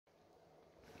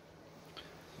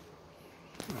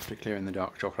after clearing the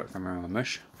dark chocolate from around the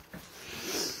mush.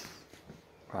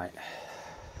 Right.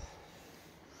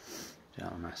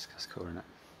 Gel mask, that's cool, isn't it?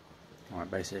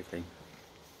 Alright, basically,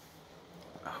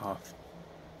 at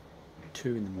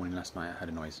 2:30 in the morning last night I heard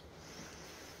a noise.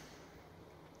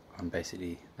 And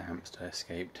basically the hamster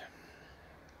escaped.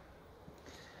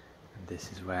 And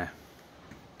this is where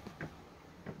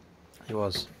he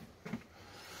was.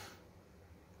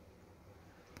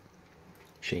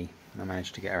 I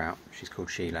managed to get her out. She's called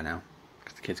Sheila now,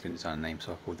 because the kids couldn't decide a name,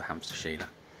 so I called the hamster Sheila.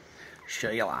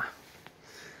 Sheila!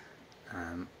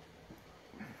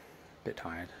 Bit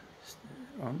tired.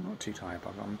 Well, I'm not too tired,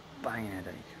 but I've got a banging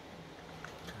headache.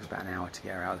 It took us about an hour to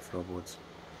get her out of the floorboards.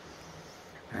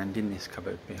 And in this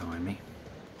cupboard behind me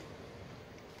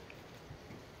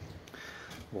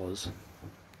was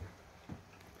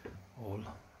all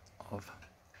of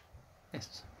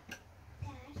this.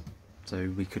 So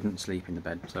we couldn't sleep in the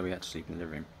bed, so we had to sleep in the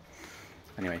living room.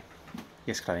 Anyway,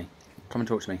 yes, Chloe, come and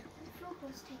talk to me. The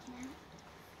floorboard's taken out.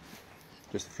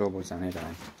 Just the floorboards down here,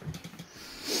 darling.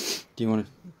 Do you want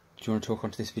to talk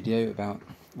onto this video about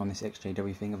on this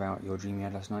XJW thing about your dream you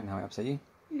had last night and how it upset you?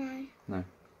 No. No.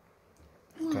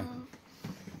 Well, Okay.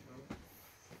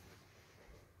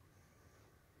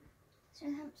 so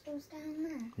the hamster was down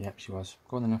there? Yep, she was.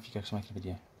 Go on then, off you go to make a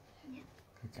video. Yep.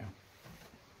 Good girl.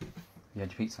 You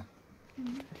had your pizza?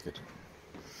 Mm-hmm. Good.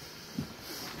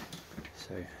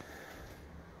 So,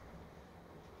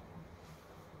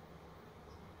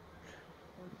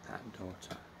 that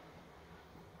daughter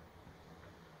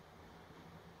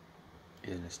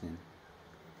is listening.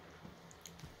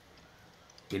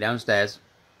 You downstairs.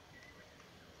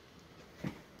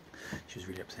 She was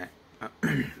really upset.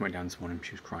 Went down this morning,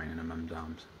 she was crying in her mum's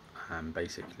arms.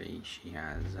 Basically, she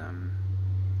has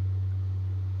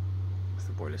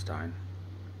the boiler's dying.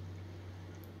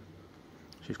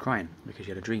 She was crying because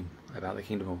she had a dream about the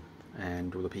Kingdom Hall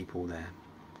and all the people there,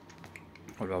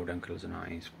 all the old uncles and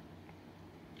aunties,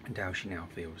 and how she now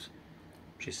feels.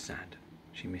 She's sad.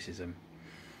 She misses them.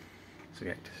 So we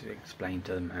had to explain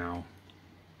to them how,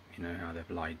 you know, how they've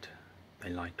lied. They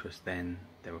lied to us then.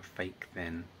 They were fake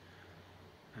then,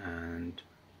 and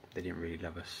they didn't really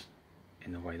love us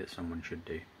in the way that someone should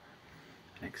do,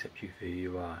 and accept you for who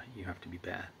you are. You have to be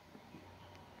better.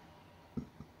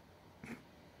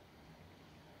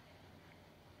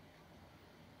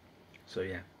 So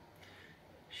yeah,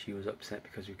 she was upset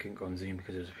because we couldn't go on Zoom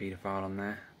because there was a paedophile on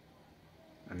there,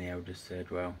 and the elders said,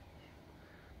 well,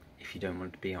 if you don't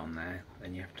want to be on there,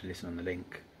 then you have to listen on the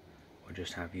link, or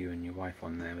just have you and your wife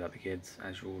on there without the kids.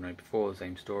 As you all know before, the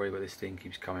same story, but this thing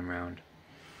keeps coming round.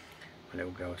 My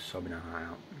little girl is sobbing her heart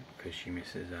out because she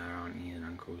misses her aunties and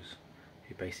uncles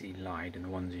who basically lied, and the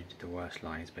ones who did the worst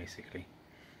lies basically.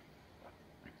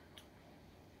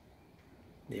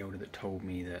 The elder that told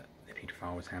me that the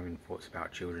paedophile was having thoughts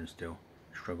about children still,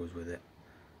 struggles with it,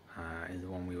 is the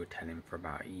one we were telling for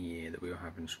about a year that we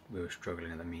were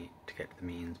struggling at the to get to the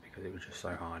meetings because it was just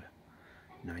so hard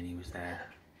knowing he was there.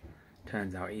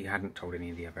 Turns out he hadn't told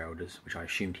any of the other elders, which I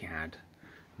assumed he had.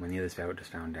 When the other elders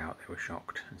found out, they were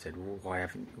shocked and said, well,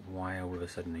 why all of a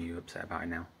sudden are you upset about it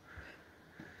now?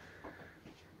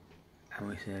 And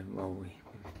we said, well,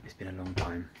 it's been a long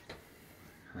time.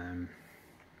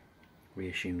 We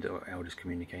assumed that elders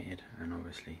communicated, and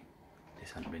obviously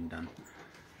this hadn't been done.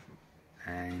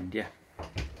 And yeah,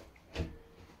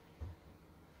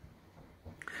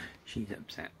 she's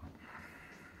upset.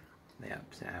 They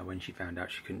upset her when she found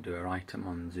out she couldn't do her item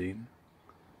on Zoom.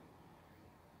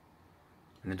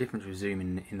 And the difference with Zoom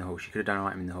in the hall, she could have done an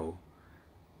item in the hall,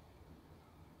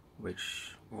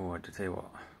 which, oh, to tell you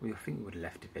what, I think we would have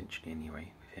left eventually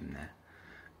anyway with him there.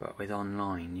 But with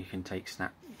online, you can take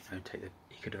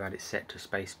he could have had it set to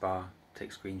spacebar,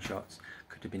 take screenshots,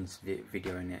 could have been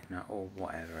videoing it, or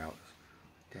whatever else.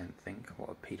 Didn't think what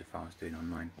a paedophile's doing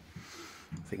online.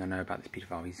 The thing I know about this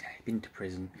paedophile, he's been to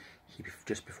prison.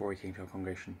 Just before he came to our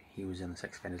congregation, he was on the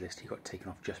sex offenders list. He got taken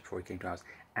off just before he came to ours,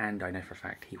 and I know for a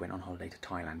fact he went on holiday to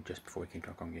Thailand just before he came to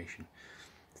our congregation.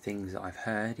 Things that I've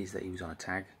heard is that he was on a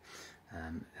tag,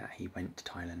 that he went to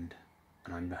Thailand,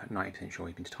 and I'm 90% sure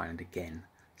he's been to Thailand again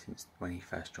since when he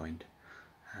first joined,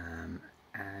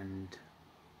 and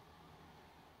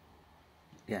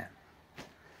yeah.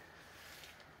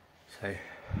 So,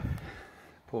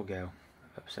 poor girl,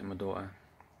 upset my daughter.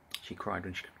 She cried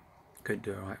when she couldn't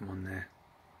do her item on there,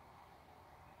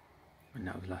 and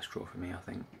that was the last straw for me. I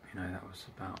think, you know, that was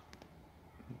about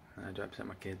to upset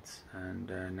my kids, and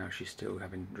now she's still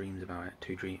having dreams about it.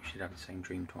 Two dreams, she'd had the same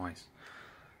dream twice.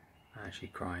 She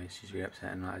cries, she's really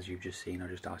upset, and as you've just seen, I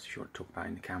just asked if she wanted to talk about it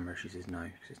in the camera. She says no,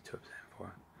 because it's too upsetting for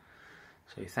her.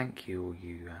 So thank you, all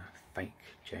you fake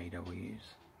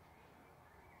JWs.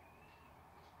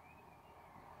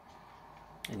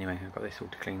 Anyway, I've got this all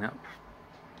to clean up.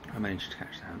 I managed to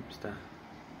catch the hamster.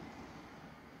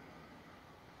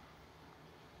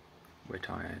 We're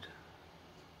tired.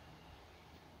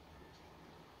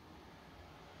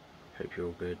 Hope you're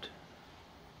all good.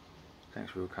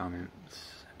 Thanks for your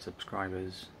comments and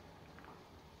subscribers.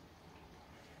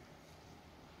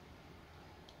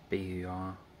 Be who you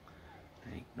are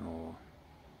and ignore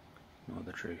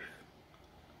the truth.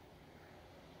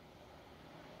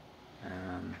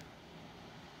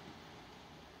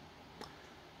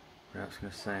 What else can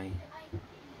I say?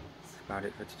 That's about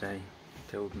it for today.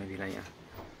 Till maybe later.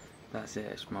 That's it.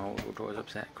 It's my little daughter's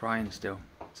upset, crying still.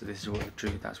 So this is what the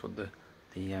truth. That's what the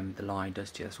lie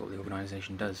does to you. That's what the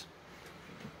organisation does.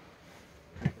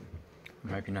 I'm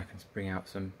hoping I can bring out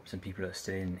some people that are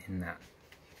still in that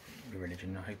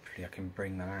religion. Hopefully I can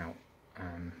bring them out.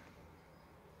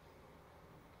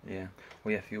 Yeah.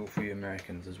 Well, yeah, for you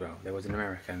Americans as well. There was an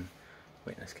American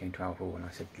witness came to our hall, and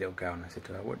I said, little girl, and I said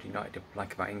to her, what do you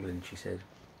like about England? She said,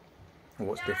 well,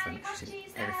 what's different? She said,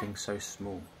 everything's so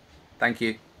small. Thank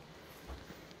you.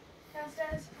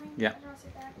 Downstairs. Yeah.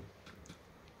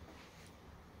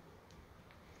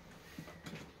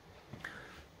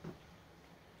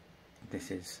 This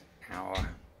is our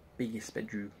biggest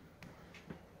bedroom.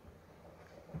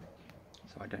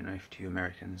 So I don't know if to you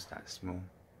Americans that's small.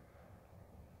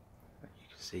 But you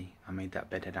can see I made that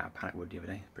bed head out of pallet wood the other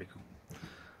day. It's pretty cool.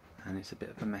 And it's a bit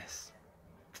of a mess.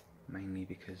 Mainly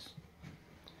because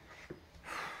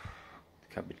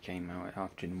the cupboard came out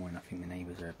after in the morning. I think the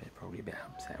neighbours are probably a bit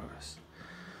upset with us.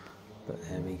 But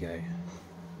there we go.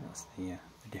 That's the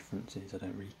difference is I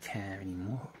don't really care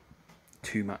anymore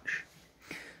too much,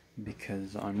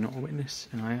 because I'm not a witness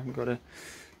and I haven't got to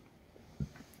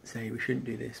say we shouldn't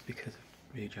do this because of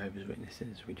the Jehovah's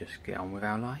Witnesses. We just get on with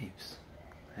our lives,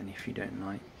 and if you don't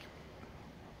like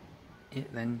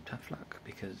it, then tough luck,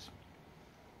 because,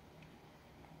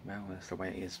 well, that's the way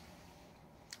it is.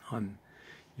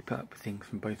 You put up with things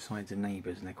from both sides of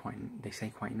neighbours, and they say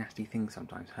quite nasty things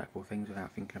sometimes, hurtful things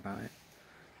without thinking about it.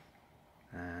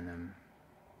 And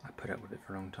I put up with it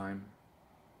for a long time,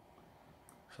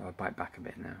 so I bite back a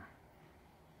bit now,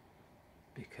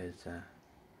 because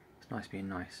it's nice being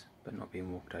nice, but not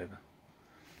being walked over.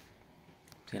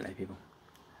 See you later, people.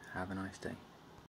 Have a nice day.